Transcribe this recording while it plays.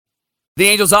The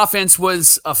Angels offense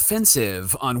was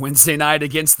offensive on Wednesday night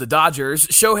against the Dodgers.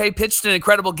 Shohei pitched an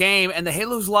incredible game, and the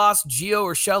Halos lost Gio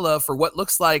Urshela for what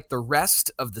looks like the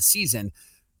rest of the season.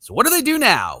 So what do they do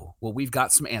now? Well, we've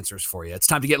got some answers for you. It's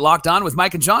time to get locked on with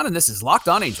Mike and John, and this is Locked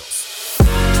On Angels.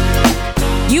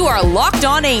 You are Locked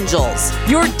On Angels,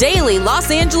 your daily Los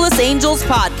Angeles Angels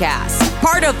podcast.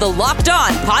 Part of the Locked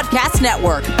On Podcast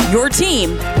Network, your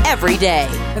team every day.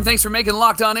 And thanks for making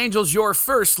Locked On Angels your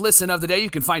first listen of the day. You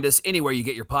can find us anywhere you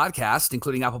get your podcast,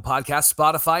 including Apple Podcasts,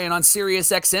 Spotify, and on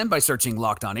SiriusXM by searching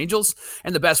Locked On Angels.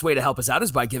 And the best way to help us out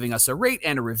is by giving us a rate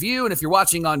and a review. And if you're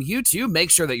watching on YouTube,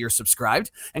 make sure that you're subscribed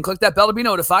and click that bell to be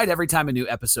notified every time a new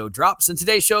episode drops. And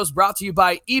today's show is brought to you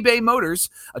by eBay Motors.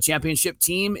 A championship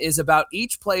team is about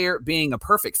each player being a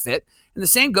perfect fit, and the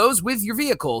same goes with your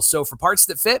vehicle. So for parts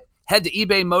that fit, head to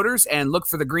eBay Motors and look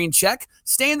for the green check.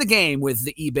 Stay in the game with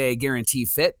the eBay Guarantee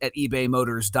Fit at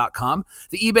ebaymotors.com.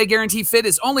 The eBay Guarantee Fit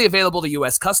is only available to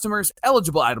U.S. customers.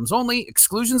 Eligible items only.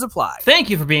 Exclusions apply. Thank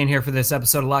you for being here for this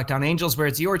episode of Locked On Angels, where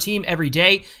it's your team every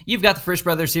day. You've got the Frisch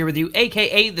Brothers here with you,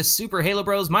 a.k.a. the Super Halo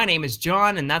Bros. My name is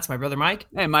John, and that's my brother Mike.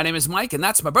 And my name is Mike, and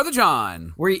that's my brother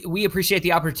John. We appreciate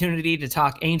the opportunity to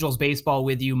talk Angels baseball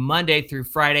with you Monday through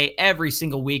Friday, every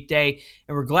single weekday,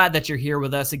 and we're glad that you're here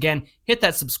with us. Again, hit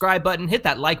that subscribe button, hit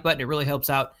that like button. It really helps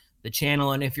out the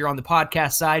channel. And if you're on the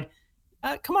podcast side,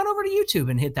 come on over to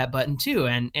YouTube and hit that button too.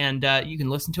 And you can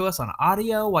listen to us on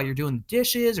audio while you're doing the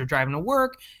dishes or driving to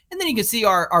work. And then you can see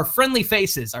our friendly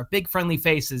faces, our big friendly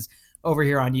faces over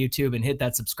here on YouTube, and hit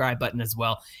that subscribe button as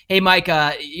well. Hey, Mike,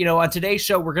 on today's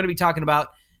show, we're going to be talking about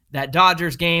that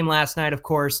Dodgers game last night, of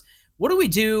course. What do we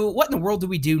do? What in the world do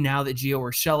we do now that Gio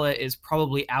Urshela is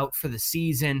probably out for the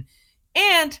season?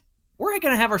 And we're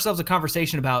going to have ourselves a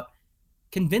conversation about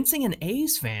convincing an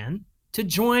A's fan to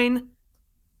join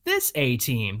this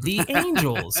A-team, the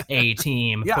Angels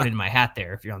A-team. Yeah. Put it in my hat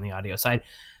there if you're on the audio side.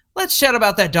 Let's chat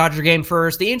about that Dodger game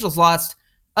first. The Angels lost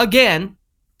again,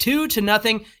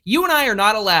 2-0. You and I are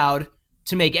not allowed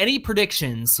to make any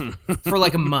predictions for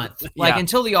like a month,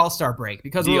 until the All-Star break,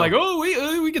 because we're like,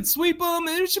 we could sweep them,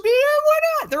 and it should be,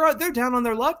 why not? They're down on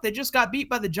their luck. They just got beat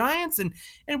by the Giants, and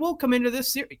we'll come into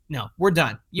this series. No, we're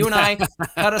done. You and I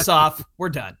cut us off. We're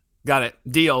done. Got it.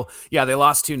 Deal. Yeah, they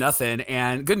lost 2-0.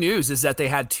 And good news is that they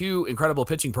had two incredible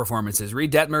pitching performances.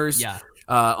 Reed Detmers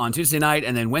on Tuesday night,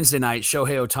 and then Wednesday night,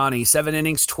 Shohei Ohtani, 7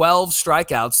 innings, 12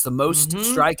 strikeouts, the most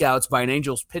strikeouts by an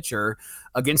Angels pitcher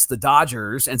against the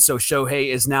Dodgers. And so Shohei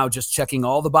is now just checking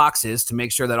all the boxes to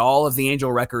make sure that all of the Angel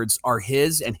records are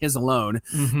his and his alone.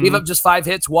 Gave up just 5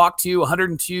 hits, walked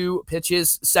 102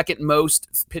 pitches, second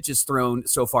most pitches thrown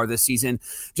so far this season.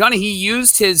 Johnny, he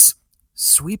used his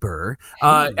sweeper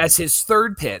as his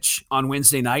third pitch on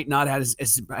Wednesday night, not as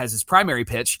his primary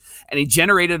pitch, and he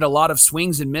generated a lot of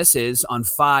swings and misses on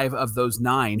 5 of those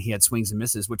 9. He had swings and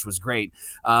misses, which was great.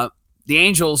 The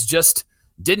Angels just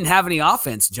didn't have any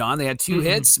offense, John. They had 2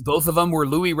 hits. Both of them were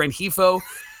Luis Rengifo.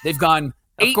 They've gone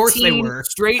 18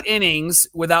 straight innings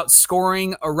without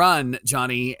scoring a run,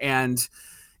 Johnny, and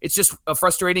it's just a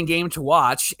frustrating game to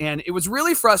watch. And it was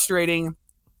really frustrating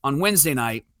on Wednesday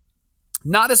night.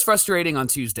 Not as frustrating on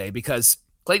Tuesday, because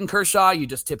Clayton Kershaw, you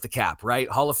just tip the cap, right?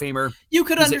 Hall of Famer. You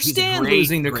could understand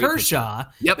losing to Kershaw,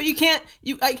 but you can't.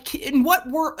 I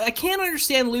can't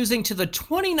understand losing to the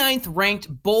 29th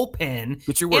ranked bullpen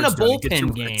in a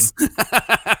bullpen game.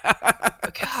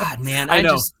 God, man, I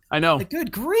know.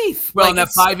 Good grief. Well, in that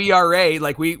 5 ERA,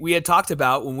 like we had talked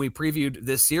about when we previewed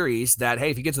this series, that,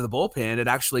 hey, if you get to the bullpen, it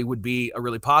actually would be a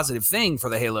really positive thing for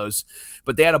the Halos.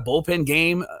 But they had a bullpen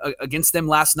game against them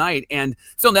last night. And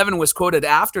Phil Nevin was quoted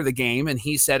after the game, and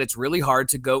he said it's really hard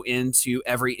to go into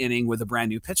every inning with a brand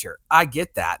new pitcher. I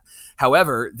get that.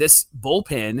 However, this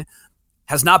bullpen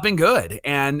has not been good,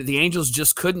 and the Angels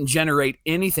just couldn't generate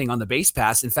anything on the base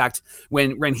pass. In fact,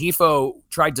 when Rengifo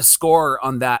tried to score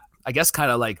on that, I guess,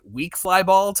 kind of like weak fly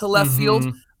ball to left field,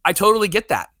 I totally get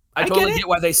that. I totally get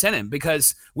why they sent him,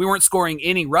 because we weren't scoring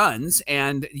any runs,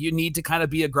 and you need to kind of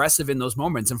be aggressive in those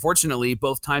moments. Unfortunately,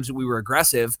 both times that we were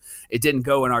aggressive, it didn't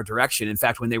go in our direction. In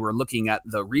fact, when they were looking at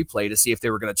the replay to see if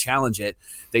they were going to challenge it,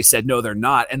 they said, no, they're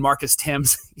not. And Marcus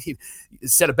Thames, he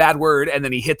said a bad word, and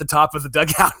then he hit the top of the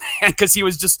dugout, because he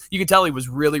was just, you could tell he was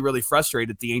really, really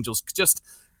frustrated. The Angels just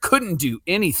couldn't do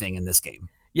anything in this game.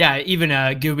 Yeah, even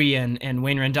Gooby and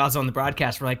Wayne Randazzo on the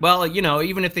broadcast were like, well,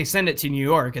 even if they send it to New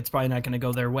York, it's probably not going to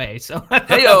go their way. So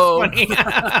Hey-o.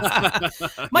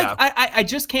 Mike, I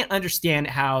just can't understand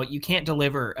how you can't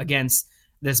deliver against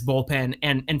this bullpen.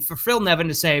 And for Phil Nevin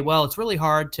to say, well, it's really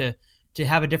hard to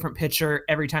have a different pitcher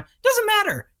every time. Doesn't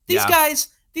matter.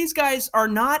 These guys are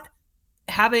not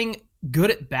having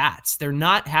good at bats. They're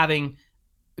not having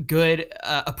good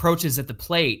approaches at the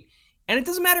plate, and it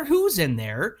doesn't matter who's in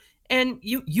there, and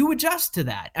you adjust to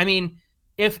that. I mean,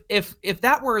 if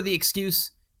that were the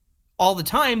excuse all the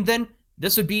time, then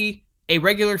this would be a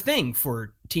regular thing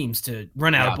for teams to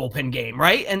run out a bullpen game,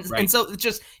 right? And so it's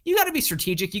just, you got to be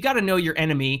strategic. You got to know your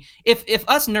enemy. If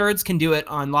us nerds can do it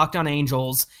on Locked On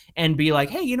Angels and be like,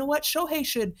 hey, you know what? Shohei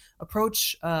should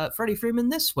approach Freddie Freeman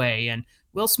this way and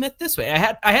Will Smith this way.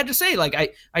 I had to say, like,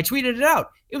 I tweeted it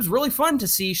out. It was really fun to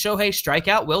see Shohei strike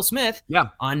out Will Smith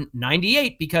on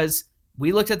 98 because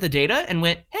we looked at the data and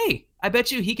went, hey, I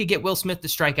bet you he could get Will Smith to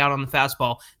strike out on the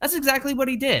fastball. That's exactly what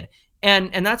he did.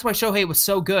 And that's why Shohei was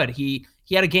so good. He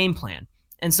had a game plan.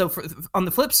 And so on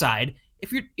the flip side,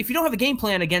 if you don't have a game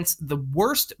plan against the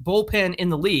worst bullpen in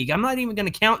the league, I'm not even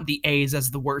going to count the A's as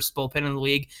the worst bullpen in the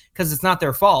league because it's not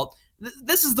their fault.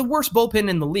 This is the worst bullpen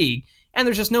in the league, and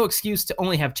there's just no excuse to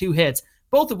only have 2 hits,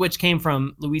 both of which came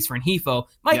from Luis Rengifo.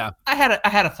 Mike, I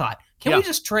had a thought. Can we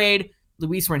just trade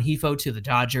Luis Rengifo to the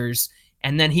Dodgers?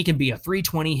 And then he can be a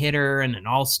 320 hitter and an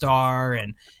all-star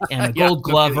and a gold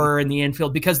glover in the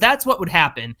infield, because that's what would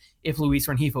happen if Luis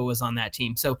Rengifo was on that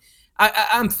team. So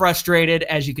I'm frustrated,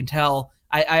 as you can tell.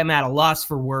 I'm at a loss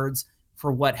for words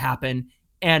for what happened.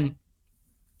 And,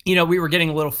 we were getting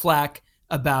a little flack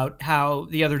about how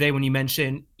the other day when you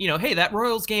mentioned, hey, that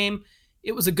Royals game,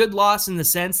 it was a good loss in the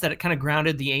sense that it kind of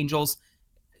grounded the Angels.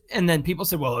 And then people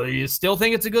said, well, you still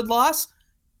think it's a good loss?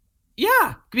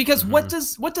 Yeah, because what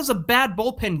does a bad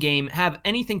bullpen game have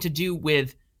anything to do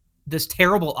with this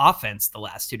terrible offense the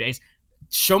last 2 days?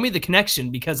 Show me the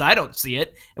connection, because I don't see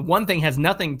it. And one thing has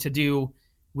nothing to do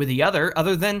with the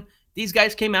other than these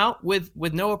guys came out with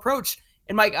no approach.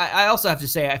 And Mike, I also have to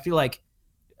say, I feel like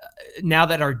now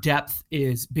that our depth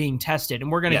is being tested,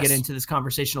 and we're going to get into this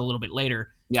conversation a little bit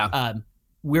later. Yeah,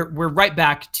 we're right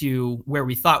back to where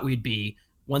we thought we'd be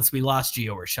once we lost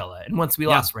Gio Urshela, and once we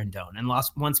lost Rendon, and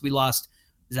once we lost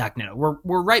Zach Neto.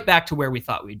 We're right back to where we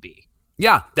thought we'd be.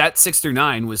 Yeah, that 6 through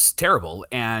 9 was terrible,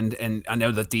 and I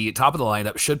know that the top of the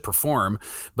lineup should perform,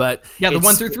 but the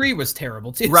 1 through 3 was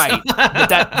terrible too. Right, so. But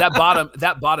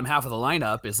that bottom half of the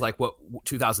lineup is like what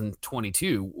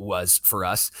 2022 was for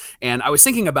us. And I was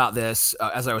thinking about this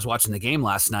as I was watching the game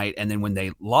last night, and then when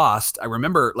they lost, I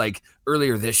remember like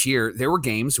earlier this year there were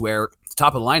games where the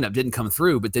top of the lineup didn't come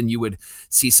through, but then you would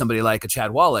see somebody like a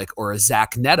Chad Wallach or a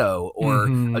Zach Neto or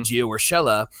a Gio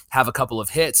Urshela have a couple of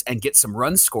hits and get some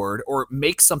runs scored or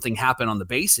make something happen on the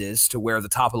bases to where the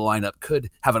top of the lineup could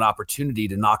have an opportunity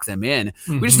to knock them in.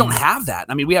 We just don't have that.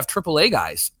 I mean, we have AAA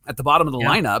guys at the bottom of the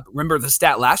lineup. Remember the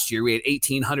stat last year, we had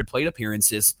 1,800 plate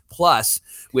appearances plus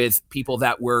with people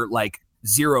that were like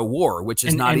 0 WAR, which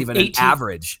is not even an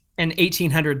average. And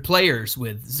 1,800 players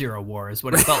with 0 WAR is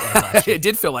what it felt like last year. It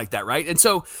did feel like that, right? And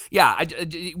so, yeah,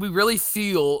 we really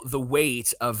feel the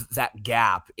weight of that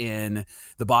gap in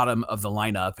the bottom of the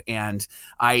lineup. And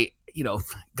I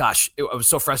was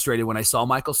so frustrated when I saw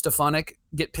Michael Stefanik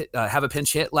have a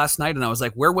pinch hit last night, and I was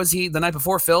like, where was he the night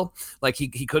before, Phil? Like he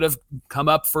could have come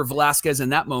up for Velasquez in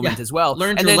that moment as well.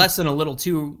 Learned your lesson a little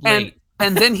too late.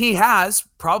 And then he has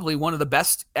probably one of the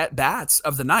best at bats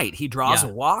of the night. He draws a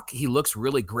walk. He looks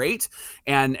really great,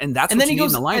 and that's what you need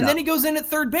in the lineup. And then he goes in at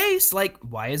third base. Like,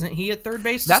 why isn't he at third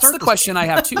base? That's the question I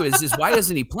have too. Is why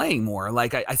isn't he playing more?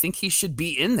 Like, I think he should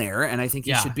be in there, and I think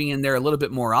he should be in there a little bit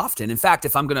more often. In fact,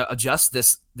 if I'm going to adjust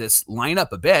this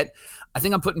lineup a bit, I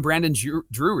think I'm putting Brandon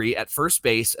Drury at first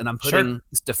base, and I'm putting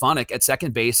Stefanik at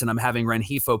second base, and I'm having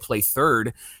Rengifo play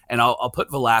third, and I'll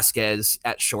put Velasquez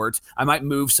at short. I might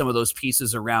move some of those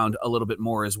pieces around a little bit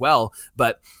more as well,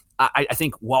 but I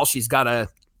think Walshy's got to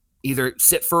either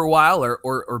sit for a while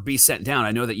or be sent down.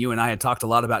 I know that you and I had talked a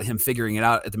lot about him figuring it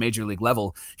out at the major league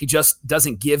level. He just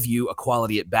doesn't give you a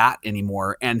quality at bat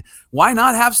anymore. And why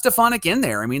not have Stefanik in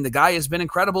there? I mean, the guy has been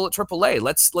incredible at AAA.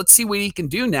 Let's see what he can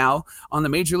do now on the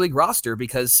major league roster,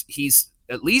 because he's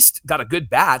at least got a good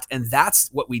bat, and that's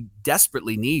what we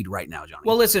desperately need right now, Johnny.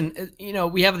 Well, listen,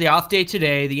 we have the off day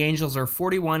today. The Angels are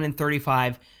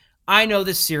 41-35. I know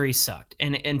this series sucked,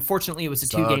 and fortunately it was a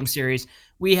 2-game series.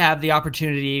 We have the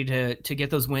opportunity to get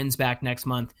those wins back next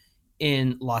month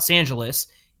in Los Angeles,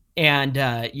 and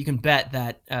you can bet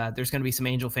that there's going to be some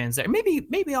Angel fans there.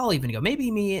 Maybe I'll even go.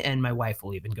 Maybe me and my wife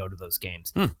will even go to those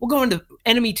games. We'll go into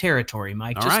enemy territory,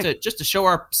 Mike, just to show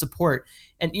our support.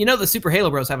 And the Super Halo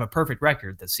Bros have a perfect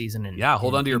record this season.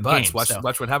 Hold on to your butts.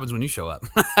 Watch what happens when you show up.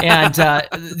 And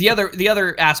the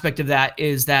other aspect of that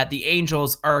is that the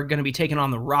Angels are going to be taking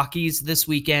on the Rockies this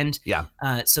weekend. Yeah.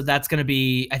 So that's going to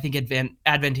be, I think,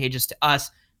 advantageous to us.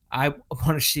 I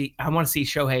want to see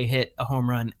Shohei hit a home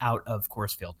run out of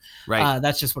Coors Field. Right.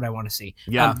 That's just what I want to see.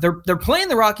 Yeah. They're playing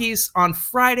the Rockies on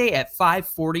Friday at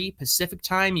 5:40 Pacific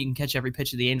time. You can catch every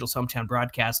pitch of the Angels hometown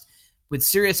broadcast with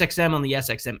SiriusXM on the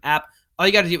SXM app. All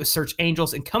you got to do is search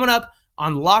Angels. And coming up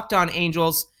on Locked On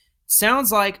Angels,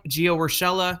 sounds like Gio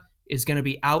Urshela is going to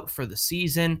be out for the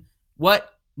season.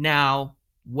 What now?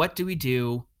 What do we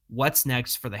do? What's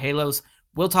next for the Halos?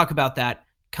 We'll talk about that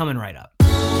coming right up.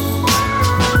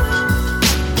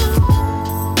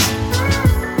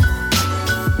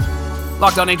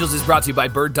 Locked On Angels is brought to you by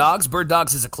Bird Dogs. Bird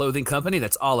Dogs is a clothing company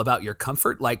that's all about your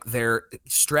comfort, like their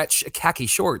stretch khaki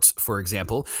shorts, for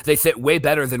example. They fit way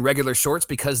better than regular shorts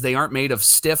because they aren't made of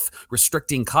stiff,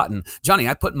 restricting cotton. Johnny,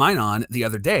 I put mine on the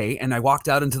other day, and I walked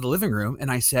out into the living room,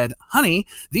 and I said, honey,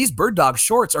 these Bird Dog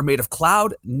shorts are made of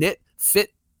cloud knit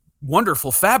fit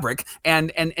wonderful fabric,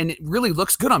 and it really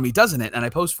looks good on me, doesn't it? And I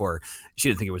posed for her. She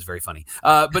didn't think it was very funny.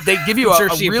 But they give you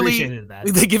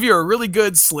they give you a really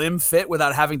good slim fit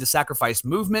without having to sacrifice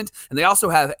movement. And they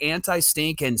also have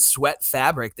anti-stink and sweat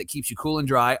fabric that keeps you cool and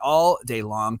dry all day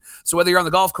long. So whether you're on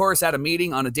the golf course, at a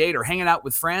meeting, on a date, or hanging out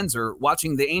with friends, or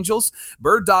watching the Angels,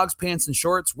 Bird Dogs pants and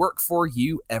shorts work for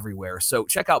you everywhere. So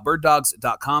check out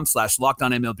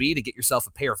birddogs.com/LockedOnMLB to get yourself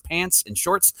a pair of pants and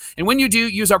shorts. And when you do,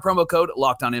 use our promo code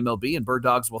LockedOnMLB, and Bird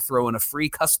Dogs will throw in a free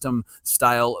custom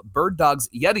style Bird Dogs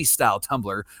Yeti style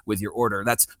tumbler with your order.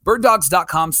 That's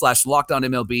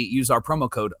birddogs.com/LockedOnMLB. Use our promo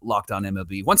code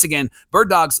LockedOnMLB. Once again,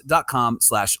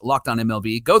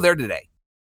 birddogs.com/LockedOnMLB. Go there today.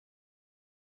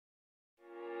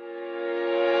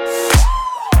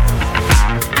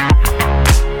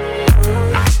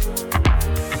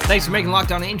 Thanks for making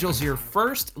Locked On Angels your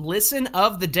first listen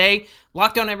of the day.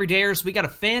 Locked On Everydayers, we got a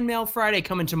Fan Mail Friday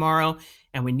coming tomorrow,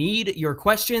 and we need your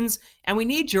questions, and we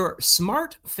need your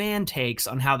smart fan takes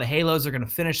on how the Halos are going to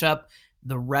finish up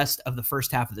the rest of the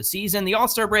first half of the season. The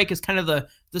All-Star break is kind of the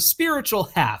spiritual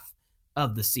half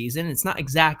of the season. It's not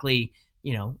exactly,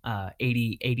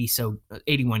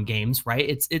 81 games,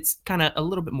 right? It's kind of a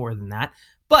little bit more than that,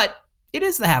 but it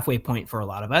is the halfway point for a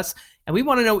lot of us, and we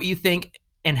want to know what you think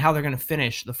and how they're going to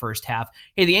finish the first half.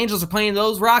 Hey, the Angels are playing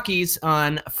those Rockies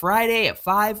on Friday at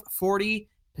 5:40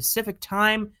 Pacific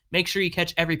time. Make sure you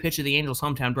catch every pitch of the Angels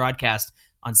hometown broadcast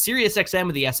on SiriusXM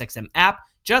with the SXM app.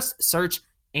 Just search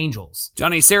Angels.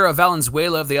 Johnny, Sarah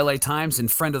Valenzuela of the LA Times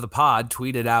and friend of the pod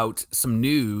tweeted out some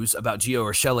news about Gio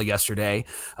Urshela yesterday.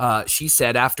 She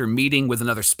said after meeting with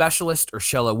another specialist,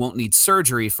 Urshela won't need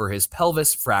surgery for his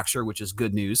pelvis fracture, which is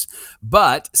good news.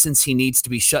 But since he needs to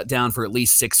be shut down for at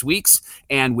least 6 weeks,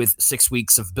 and with 6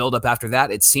 weeks of buildup after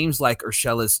that, it seems like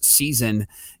Urshela's season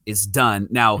is done.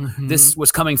 Now, This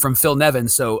was coming from Phil Nevin,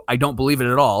 so I don't believe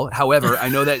it at all. However, I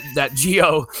know that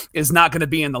Gio is not going to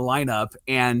be in the lineup,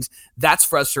 and that's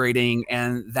frustrating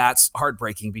and that's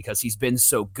heartbreaking because he's been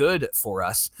so good for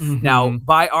us. Now,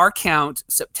 by our count,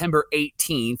 September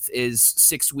 18th is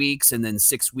 6 weeks, and then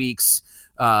 6 weeks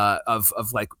of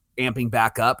like amping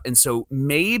back up. And so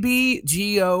maybe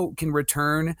Gio can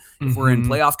return if we're in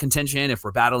playoff contention, if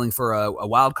we're battling for a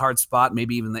wild card spot,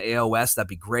 maybe even the AL West. That'd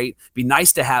be great. Be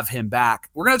nice to have him back.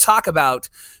 We're going to talk about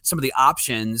some of the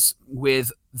options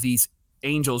with these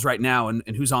Angels right now and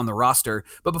who's on the roster.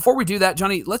 But before we do that,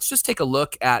 Johnny, let's just take a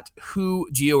look at who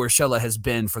Gio Urshela has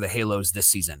been for the Halos this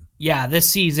season. Yeah, this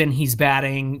season he's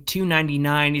batting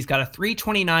 .299. He's got a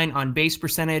 .329 on base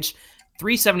percentage,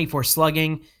 .374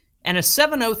 slugging, and a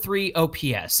 .703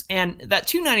 OPS. And that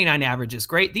 .299 average is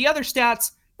great. The other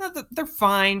stats, they're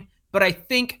fine. But I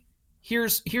think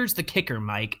here's the kicker,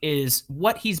 Mike, is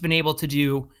what he's been able to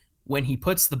do when he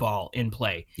puts the ball in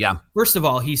play. Yeah. First of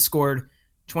all, he's scored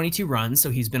 22 runs,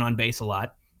 so he's been on base a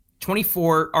lot.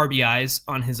 24 RBIs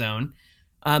on his own.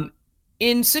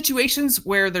 In situations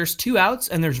where there's 2 outs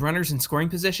and there's runners in scoring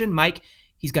position, Mike,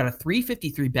 he's got a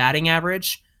 .353 batting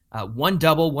average, 1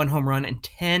 double, 1 home run, and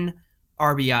 10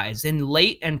 RBIs. In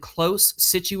late and close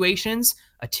situations,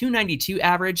 a .292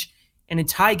 average, and in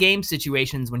tie game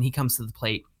situations when he comes to the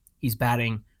plate, he's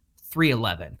batting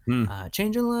 .311.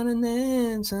 Change a lot and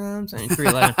then some.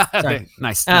 .311. Sorry.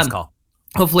 Nice call.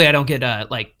 Hopefully I don't get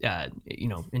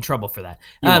in trouble for that.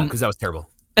 Because that was terrible.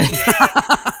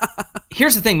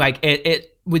 Here's the thing, Mike.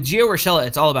 It with Gio Urshela,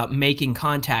 it's all about making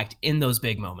contact in those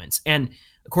big moments. And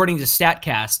according to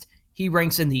StatCast, he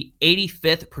ranks in the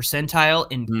 85th percentile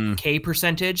in K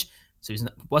percentage, so he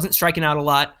wasn't striking out a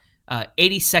lot.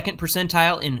 82nd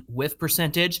percentile in whiff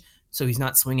percentage, so he's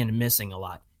not swinging and missing a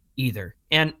lot either.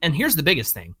 And here's the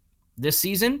biggest thing. This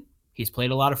season, he's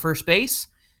played a lot of first base.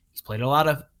 He's played a lot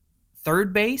of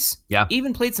third base. Yeah.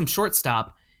 Even played some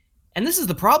shortstop. And this is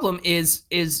the problem is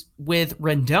with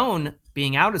Rendon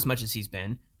being out as much as he's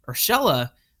been,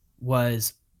 Urshela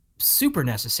was super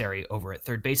necessary over at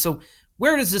third base. So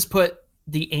where does this put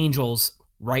the Angels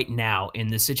right now in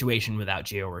this situation without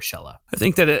Gio Urshela? I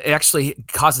think that it actually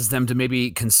causes them to maybe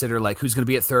consider like who's going to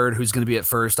be at third, who's going to be at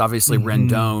first. Obviously,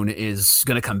 Rendon is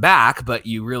going to come back, but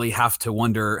you really have to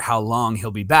wonder how long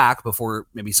he'll be back before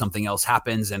maybe something else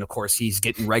happens. And of course, he's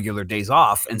getting regular days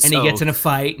off. And he gets in a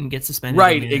fight and gets suspended.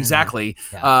 Right, exactly.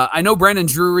 Yeah. I know Brandon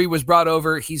Drury was brought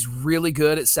over. He's really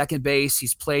good at second base.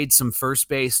 He's played some first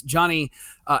base. Johnny,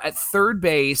 at third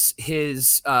base,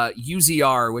 his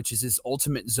UZR, which is his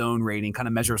ultimate zone rating, kind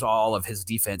of measures all of his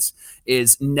defense,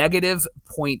 is negative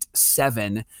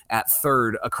 0.7 at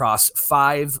third across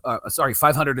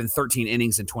 513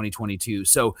 innings in 2022.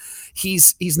 So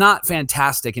he's not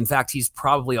fantastic. In fact, he's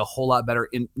probably a whole lot better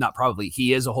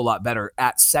he is a whole lot better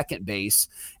at second base.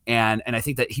 And I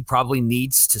think that he probably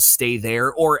needs to stay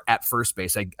there or at first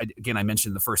base. I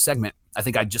mentioned in the first segment, I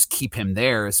think I'd just keep him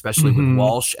there, especially with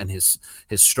Walsh and his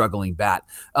struggling bat.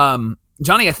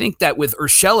 Johnny, I think that with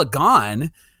Urshela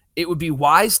gone, it would be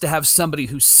wise to have somebody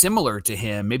who's similar to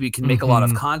him, maybe can make a lot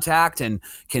of contact and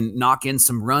can knock in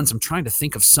some runs. I'm trying to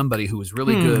think of somebody who was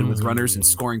really good with runners in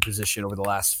scoring position over the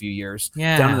last few years.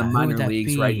 Yeah, down in the minor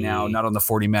leagues right now, not on the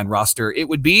 40-man roster. It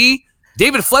would be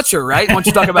David Fletcher, right? Why don't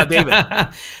you talk about David?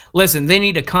 Listen, they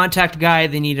need a contact guy.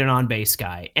 They need an on-base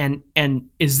guy. And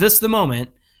is this the moment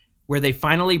where they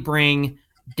finally bring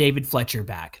David Fletcher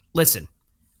back? Listen,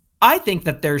 I think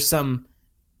that there's some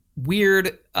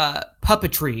weird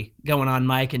puppetry going on,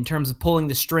 Mike, in terms of pulling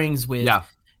the strings with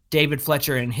David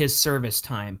Fletcher and his service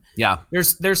time. Yeah.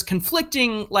 There's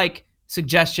conflicting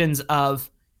suggestions of,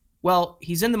 well,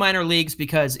 he's in the minor leagues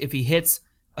because if he hits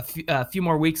a few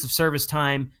more weeks of service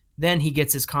time, then he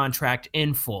gets his contract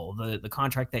in full, the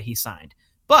contract that he signed.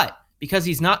 But because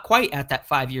he's not quite at that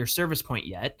 5-year service point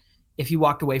yet, if he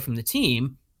walked away from the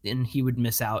team, then he would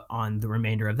miss out on the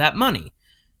remainder of that money.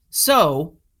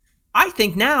 So I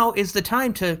think now is the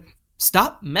time to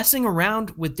stop messing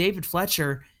around with David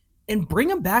Fletcher and bring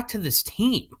him back to this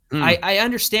team. I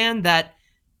understand that,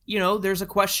 there's a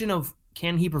question of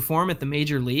can he perform at the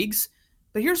major leagues,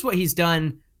 but here's what he's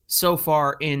done so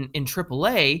far in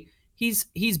AAA.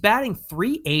 He's batting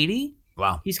 .380.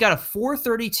 Wow. He's got a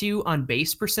 .432 on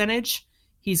base percentage.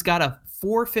 He's got a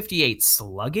 .458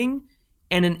 slugging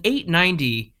and an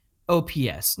 .890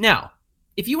 OPS. Now,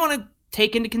 if you want to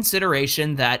take into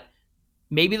consideration that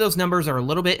maybe those numbers are a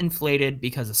little bit inflated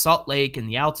because of Salt Lake and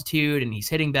the altitude and he's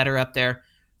hitting better up there,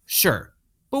 sure.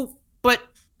 But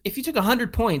if you took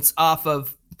 100 points off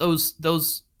of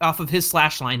off of his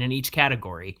slash line in each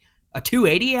category, a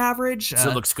 280 average. So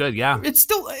it looks good, yeah.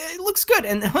 It looks good.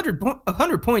 And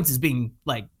 100 points is being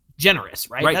generous,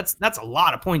 right? That's a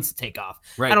lot of points to take off.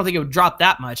 Right. I don't think it would drop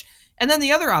that much. And then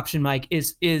the other option, Mike,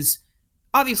 is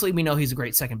obviously we know he's a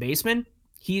great second baseman.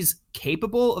 He's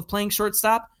capable of playing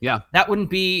shortstop. Yeah. That wouldn't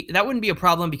be a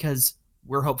problem because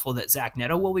we're hopeful that Zach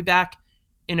Neto will be back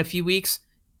in a few weeks.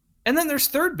 And then there's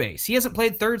third base. He hasn't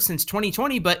played third since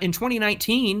 2020, but in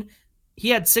 2019, he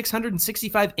had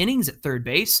 665 innings at third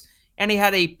base. And he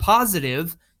had a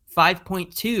positive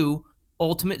 5.2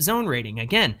 ultimate zone rating.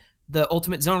 Again, the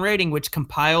ultimate zone rating, which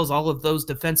compiles all of those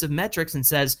defensive metrics and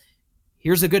says,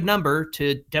 here's a good number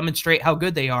to demonstrate how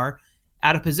good they are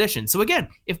at a position. So again,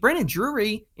 if Brandon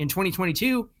Drury in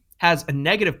 2022 has a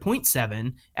negative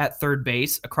 0.7 at third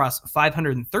base across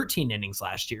 513 innings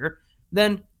last year,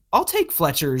 then I'll take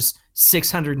Fletcher's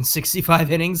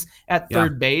 665 innings at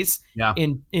third base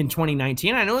in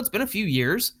 2019. I know it's been a few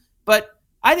years, but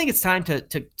I think it's time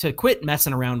to quit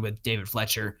messing around with David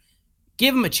Fletcher.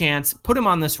 Give him a chance. Put him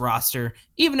on this roster.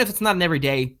 Even if it's not an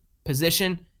everyday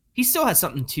position, he still has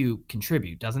something to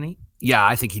contribute, doesn't he? Yeah,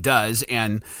 I think he does.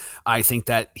 And I think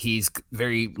that he's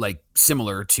very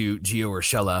similar to Gio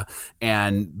Urshela.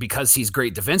 And because he's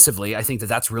great defensively, I think that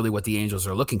that's really what the Angels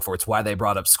are looking for. It's why they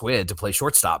brought up Squid to play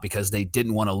shortstop, because they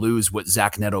didn't want to lose what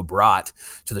Zach Neto brought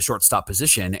to the shortstop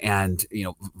position. And,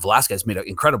 Velasquez made an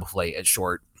incredible play at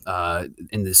short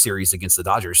in the series against the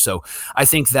Dodgers. So I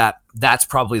think that that's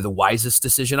probably the wisest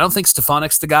decision. I don't think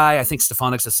Stefanik's the guy. I think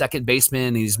Stefanik's a second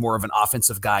baseman. He's more of an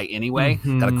offensive guy anyway.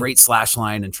 Got a great slash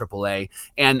line in AAA.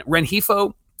 And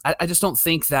Rengifo, I just don't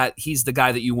think that he's the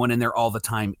guy that you want in there all the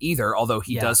time either, although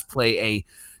he does play a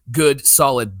good,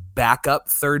 solid backup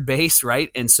third base, right?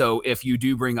 And so if you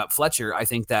do bring up Fletcher, I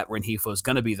think that Rengifo is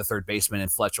going to be the third baseman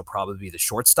and Fletcher will probably be the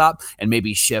shortstop and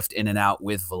maybe shift in and out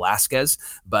with Velasquez.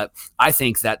 But I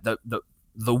think that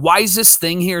the wisest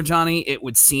thing here, Johnny, it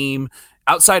would seem,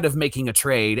 outside of making a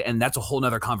trade, and that's a whole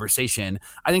nother conversation,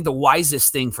 I think the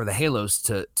wisest thing for the Halos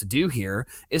to do here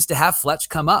is to have Fletch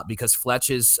come up, because Fletch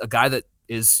is a guy that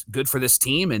is good for this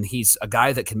team, and he's a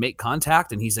guy that can make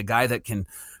contact, and he's a guy that can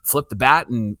flip the bat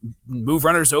and move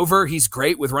runners over. He's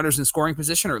great with runners in scoring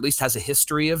position, or at least has a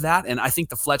history of that. And I think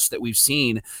the Fletch that we've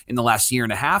seen in the last year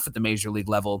and a half at the major league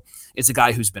level is a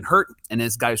guy who's been hurt and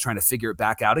is a guy who's trying to figure it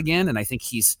back out again. And I think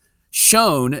he's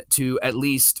shown to at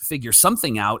least figure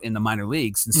something out in the minor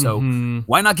leagues. And so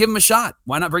why not give him a shot?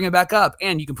 Why not bring him back up?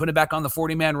 And you can put him back on the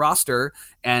 40-man roster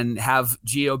and have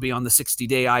Gio be on the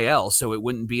 60-day IL. So it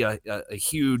wouldn't be a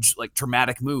huge, like,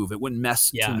 traumatic move. It wouldn't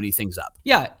mess too many things up.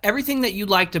 Yeah. Everything that you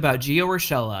liked about Gio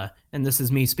Urshela, and this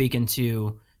is me speaking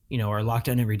to, our Locked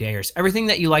On Everydayers, everything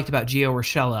that you liked about Gio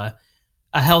Urshela,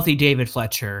 a healthy David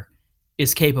Fletcher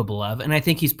is capable of. And I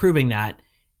think he's proving that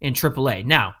in AAA.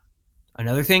 Now,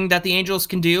 another thing that the Angels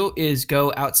can do is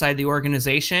go outside the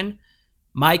organization.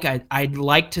 Mike, I'd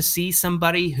like to see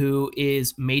somebody who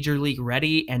is major league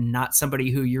ready and not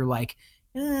somebody who you're like,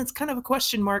 it's kind of a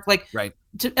question mark. Like, right.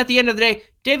 At the end of the day,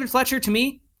 David Fletcher, to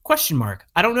me, question mark.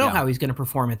 I don't know how he's going to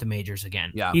perform at the majors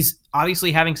again. Yeah. He's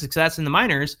obviously having success in the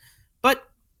minors, but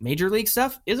major league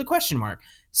stuff is a question mark.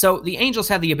 So the Angels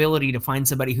have the ability to find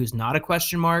somebody who's not a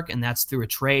question mark, and that's through a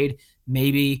trade,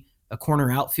 maybe a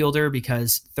corner outfielder,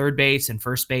 because third base and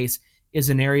first base is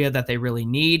an area that they really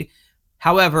need.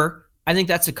 However, I think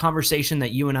that's a conversation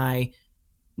that you and I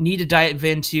need to dive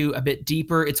into a bit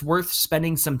deeper. It's worth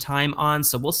spending some time on.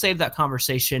 So we'll save that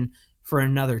conversation for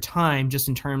another time, just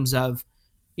in terms of,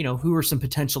 who are some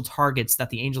potential targets that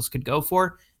the Angels could go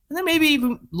for. And then maybe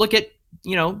even look at,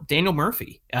 Daniel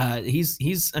Murphy.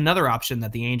 He's another option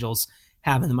that the Angels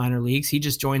have in the minor leagues. He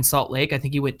just joined Salt Lake. I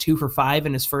think he went 2 for 5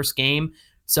 in his first game.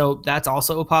 So that's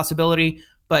also a possibility.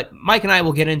 But Mike and I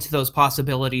will get into those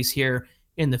possibilities here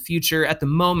in the future. At the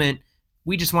moment,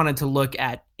 we just wanted to look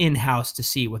at in-house to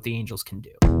see what the Angels can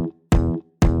do.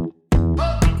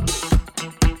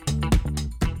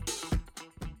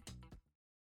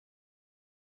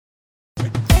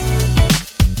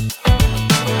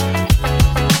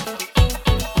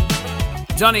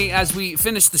 Johnny, as we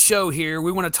finish the show here,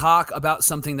 we want to talk about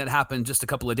something that happened just a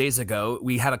couple of days ago.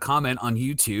 We had a comment on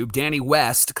YouTube. Danny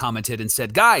West commented and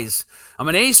said, "Guys, I'm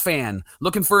an A's fan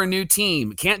looking for a new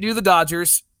team. Can't do the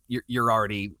Dodgers." You're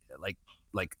already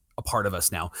like a part of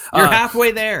us now. You're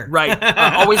halfway there. Right.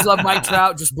 Always love Mike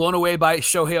Trout, just blown away by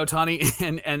Shohei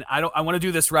Ohtani. And I want to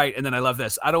do this right. And then I love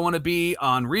this. I don't want to be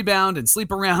on rebound and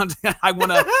sleep around. I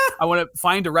want to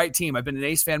find a right team. I've been an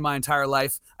A's fan my entire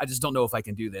life. I just don't know if I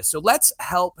can do this. So let's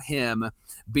help him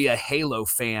be a Halo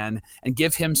fan and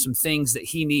give him some things that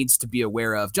he needs to be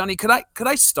aware of. Johnny, could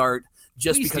I start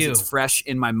just Please because do. It's fresh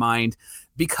in my mind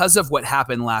because of what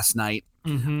happened last night?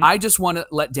 I just want to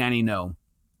let Danny know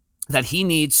that he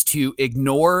needs to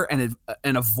ignore and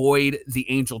avoid the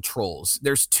Angel trolls.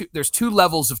 There's two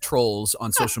levels of trolls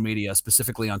on social media,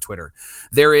 specifically on Twitter.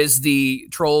 There is the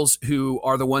trolls who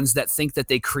are the ones that think that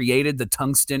they created the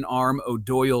tungsten arm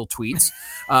O'Doyle tweets.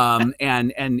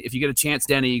 And if you get a chance,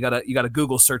 Danny, you gotta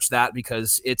Google search that,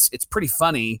 because it's pretty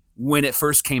funny when it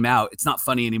first came out. It's not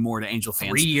funny anymore to Angel fans.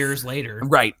 3 years later.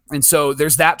 Right. And so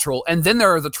there's that troll. And then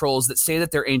there are the trolls that say that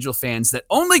they're Angel fans that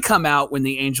only come out when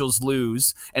the Angels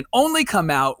lose, and only come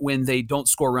out when they don't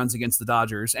score runs against the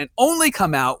Dodgers, and only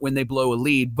come out when they blow a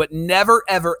lead, but never,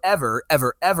 ever, ever,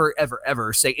 ever, ever, ever,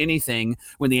 ever say anything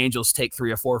when the Angels take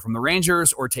 3 or 4 from the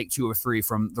Rangers or take 2 or 3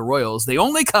 from the Royals. They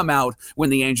only come out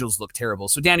when the Angels look terrible.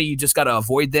 So Danny, you just got to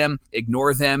avoid them,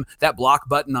 ignore them. That block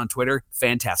button on Twitter,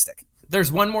 fantastic.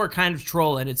 There's one more kind of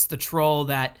troll, and it's the troll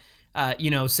that,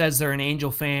 says they're an Angel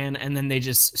fan, and then they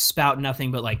just spout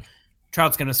nothing but like,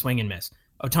 Trout's going to swing and miss.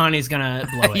 Ohtani's going to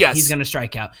blow it. Yes. He's going to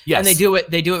strike out. Yes. And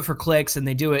they do it for clicks, and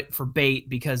they do it for bait,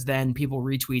 because then people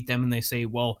retweet them and they say,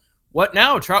 well, what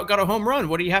now? Trout got a home run.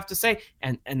 What do you have to say?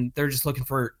 And they're just looking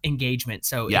for engagement.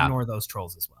 So ignore those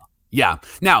trolls as well. Yeah.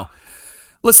 Now,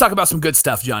 let's talk about some good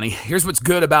stuff, Johnny. Here's what's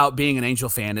good about being an Angel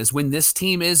fan is when this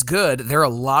team is good, they're a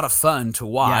lot of fun to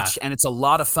watch, and it's a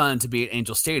lot of fun to be at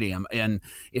Angel Stadium. And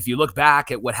if you look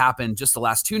back at what happened just the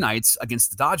last 2 nights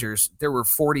against the Dodgers, there were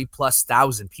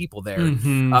 40,000+ people there.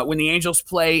 When the Angels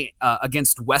play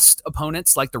against West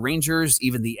opponents like the Rangers,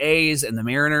 even the A's and the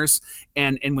Mariners,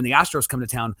 and when the Astros come to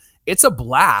town, it's a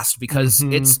blast because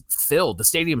it's filled. The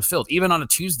stadium's filled. Even on a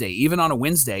Tuesday, even on a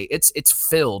Wednesday, it's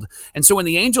filled. And so when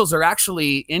the Angels are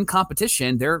actually in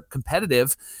competition, they're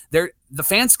competitive, the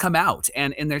fans come out,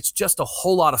 and there's just a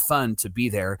whole lot of fun to be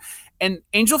there. And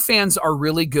Angel fans are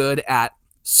really good at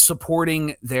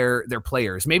supporting their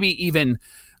players. Maybe even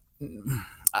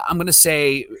I'm going to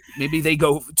say maybe they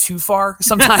go too far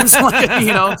sometimes,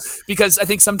 because I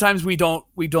think sometimes we don't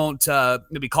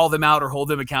maybe call them out or hold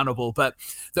them accountable. But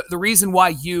the reason why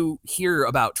you hear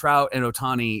about Trout and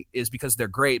Ohtani is because they're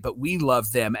great, but we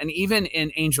love them. And even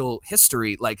in Angel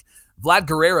history, like Vlad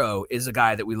Guerrero is a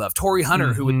guy that we love. Torrey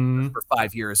Hunter, who was for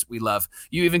 5 years, we love.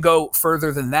 You even go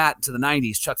further than that to the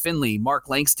 90s. Chuck Finley, Mark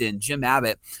Langston, Jim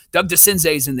Abbott, Doug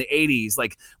DeCinces in the 80s.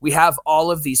 Like, we have all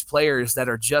of these players that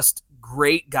are just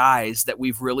great guys that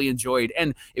we've really enjoyed.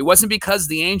 And it wasn't because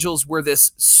the Angels were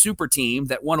this super team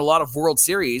that won a lot of World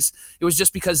Series. It was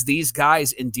just because these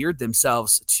guys endeared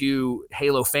themselves to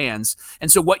Halo fans.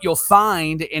 And so what you'll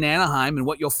find in Anaheim and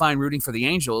what you'll find rooting for the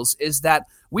Angels is that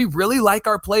we really like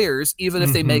our players, even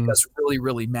if they make us really,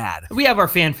 really mad. We have our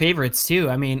fan favorites too.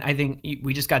 I mean, I think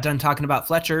we just got done talking about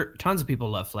Fletcher. Tons of people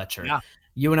love Fletcher. Yeah.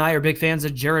 You and I are big fans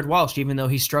of Jared Walsh, even though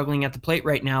he's struggling at the plate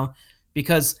right now,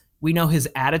 because we know his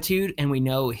attitude and we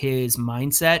know his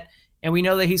mindset, and we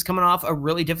know that he's coming off a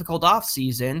really difficult off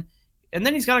season. And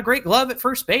then he's got a great glove at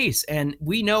first base, and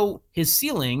we know his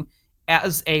ceiling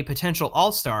as a potential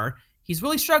all-star. He's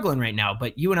really struggling right now,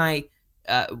 but you and I,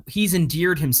 he's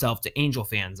endeared himself to Angel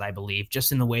fans, I believe,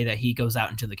 just in the way that he goes out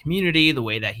into the community, the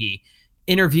way that he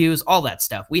interviews, all that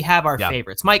stuff. We have our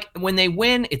favorites. Mike, when they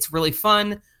win, it's really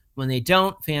fun. When they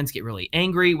don't, fans get really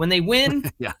angry. When they win,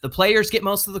 the players get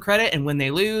most of the credit. And when they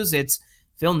lose, it's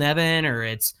Phil Nevin or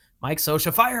it's Mike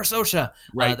Scioscia. Fire Scioscia.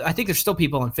 Right. I think there's still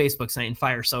people on Facebook saying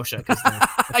fire Scioscia because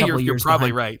you're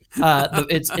probably behind. right.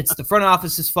 It's the front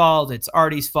office's fault. It's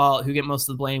Artie's fault who get most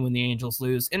of the blame when the Angels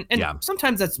lose. And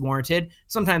sometimes that's warranted.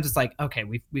 Sometimes it's like, okay,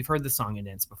 we've heard the song and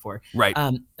dance before. Right.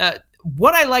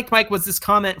 What I liked, Mike, was this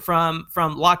comment from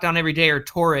Lockdown Every Day or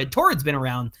Torrid. Torrid's been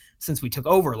around since we took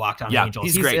over Locked On Angels.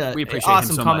 He's great. We appreciate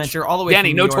awesome him so commenter much. All the way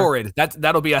Danny, from no New York. Torrid.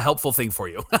 That'll be a helpful thing for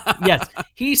you. Yes.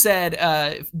 He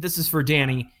said, this is for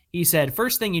Danny. He said,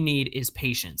 first thing you need is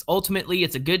patience. Ultimately,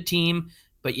 it's a good team,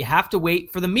 but you have to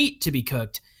wait for the meat to be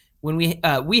cooked. When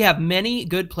we have many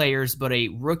good players, but a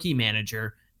rookie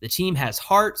manager. The team has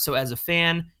heart, so as a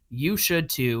fan, you should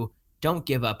too. Don't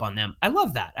give up on them. I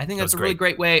love that. I think that's a really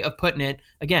great way of putting it.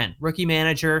 Again, rookie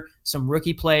manager, some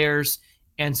rookie players,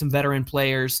 and some veteran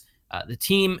players. The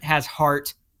team has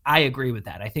heart. I agree with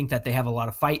that. I think that they have a lot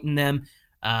of fight in them.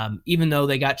 Even though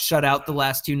they got shut out the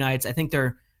last 2 nights, I think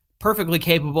they're perfectly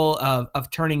capable of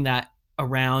turning that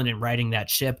around and riding that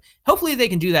ship. Hopefully they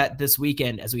can do that this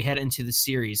weekend as we head into the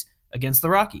series against the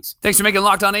Rockies. Thanks for making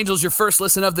Locked On Angels your first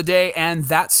listen of the day. And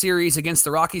that series against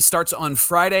the Rockies starts on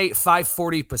Friday,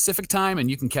 5:40 Pacific time. And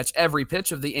you can catch every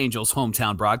pitch of the Angels'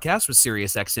 hometown broadcast with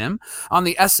SiriusXM on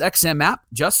the SXM app.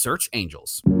 Just search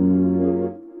Angels.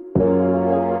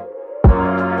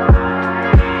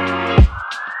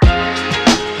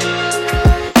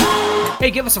 Hey,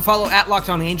 give us a follow at Locked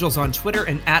On Angels on Twitter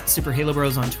and at Super Halo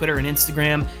Bros on Twitter and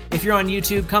Instagram. If you're on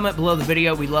YouTube, comment below the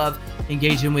video. We love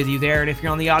engaging with you there. And if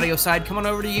you're on the audio side, come on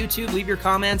over to YouTube, leave your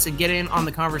comments, and get in on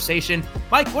the conversation.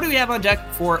 Mike, what do we have on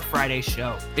deck for Friday's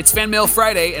show? It's Fan Mail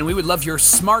Friday, and we would love your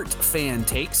smart fan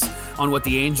takes on what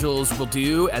the Angels will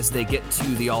do as they get to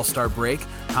the All-Star break.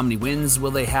 How many wins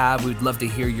will they have? We'd love to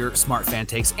hear your smart fan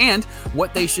takes and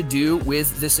what they should do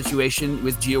with this situation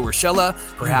with Gio Urshela,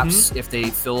 perhaps if they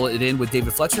fill it in with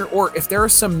David Fletcher, or if there are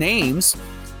some names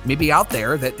maybe out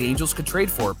there that the Angels could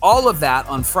trade for. All of that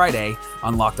on Friday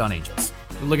on Locked On Angels.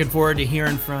 We're looking forward to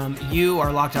hearing from you,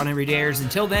 our Locked On Everydayers.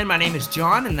 Until then, my name is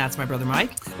John, and that's my brother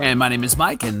Mike. And my name is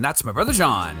Mike, and that's my brother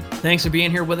John. Thanks for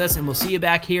being here with us, and we'll see you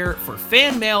back here for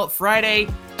Fan Mail Friday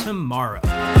tomorrow.